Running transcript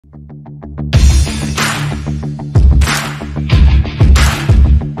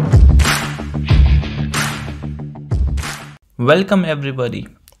Welcome everybody.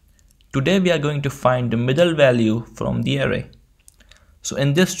 Today we are going to find the middle value from the array. So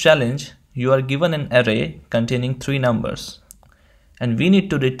in this challenge, you are given an array containing 3 numbers and we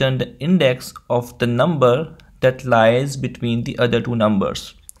need to return the index of the number that lies between the other 2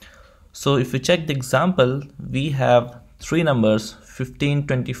 numbers. So if you check the example, we have 3 numbers 15,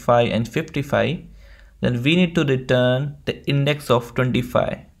 25 and 55. Then we need to return the index of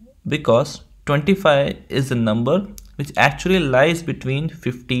 25 because 25 is a number which actually lies between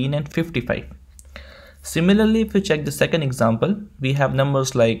 15 and 55. Similarly, if you check the second example, we have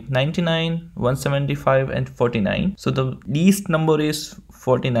numbers like 99, 175 and 49. So the least number is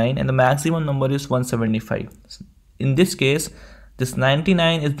 49 and the maximum number is 175. In this case, this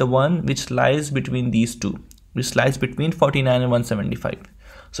 99 is the one which lies between these two, which lies between 49 and 175.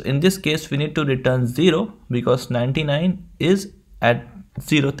 So in this case, we need to return 0 because 99 is at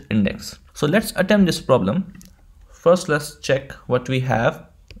 0th index. So let's attempt this problem. First, let's check what we have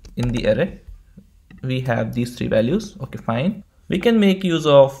in the array. We have these 3 values. Okay, fine. We can make use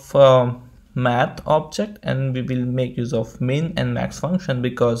of math object and we will make use of min and max function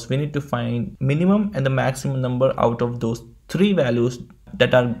because we need to find minimum and the maximum number out of those 3 values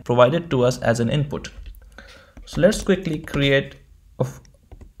that are provided to us as an input. So let's quickly create a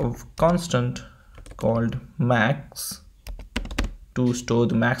constant called max to store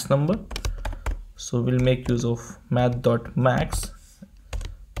the max number. So we'll make use of math.max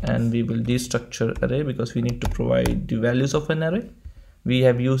and we will destructure array because we need to provide the values of an array. We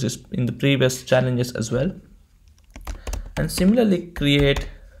have used this in the previous challenges as well. And similarly create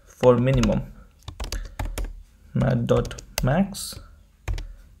for minimum math.max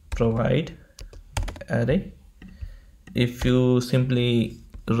provide array. If you simply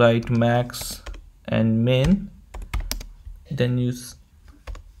write max and min, then use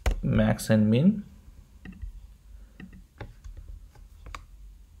max and min.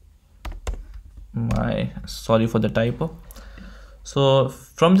 Sorry for the typo. So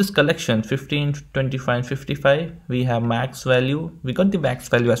from this collection 15, 25 and 55, we have max value. We got the max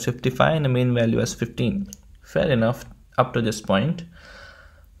value as 55 and the min value as 15. Fair enough up to this point.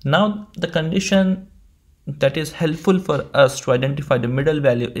 Now the condition that is helpful for us to identify the middle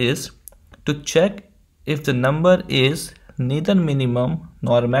value is to check if the number is neither minimum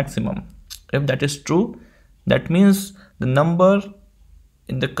nor maximum. If that is true, that means the number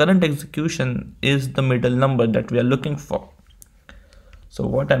in the current execution is the middle number that we are looking for. So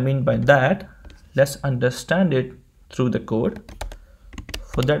what I mean by that, let's understand it through the code.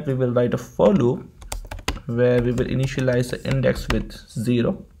 For that we will write a for loop where we will initialize the index with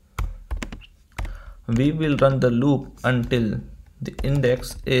 0. We will run the loop until the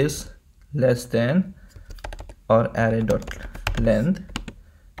index is less than or array.length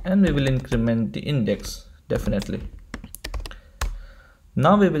and we will increment the index definitely.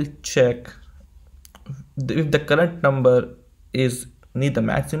 Now we will check if the current number is neither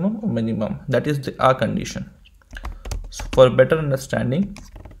maximum or minimum. That is our condition. So for better understanding,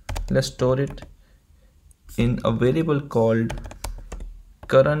 let's store it in a variable called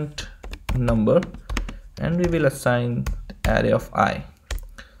current number and we will assign the array of I.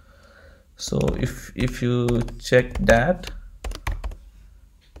 So if you check that,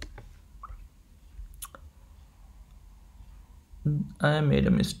 I made a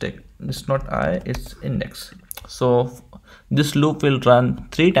mistake. It's not I, it's index. So this loop will run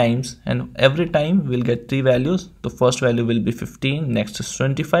 3 times and every time we'll get 3 values. The first value will be 15, next is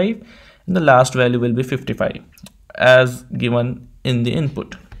 25 and the last value will be 55 as given in the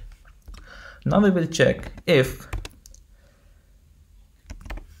input. Now we will check if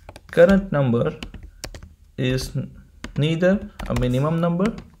current number is neither a minimum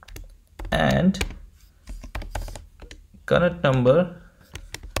number and current number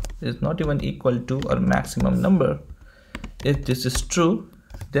is not even equal to our maximum number. If this is true,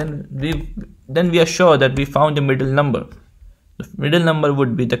 then we are sure that we found the middle number. The middle number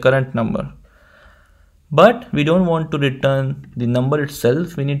would be the current number. But we don't want to return the number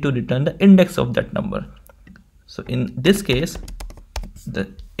itself, we need to return the index of that number. So in this case,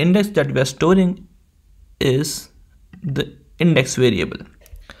 the index that we are storing is the index variable.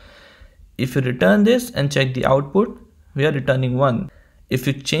 If you return this and check the output, we are returning 1. If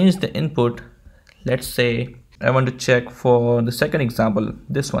you change the input, let's say I want to check for the second example,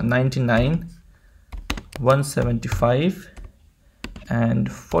 this one 99, 175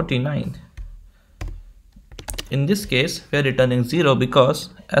 and 49. In this case, we are returning 0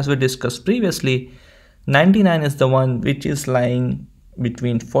 because as we discussed previously, 99 is the one which is lying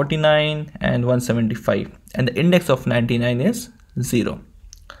between 49 and 175 and the index of 99 is 0.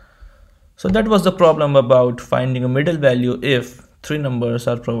 So that was the problem about finding a middle value if three numbers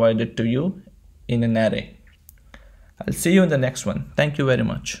are provided to you in an array. I'll see you in the next one. Thank you very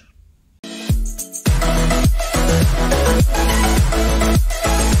much.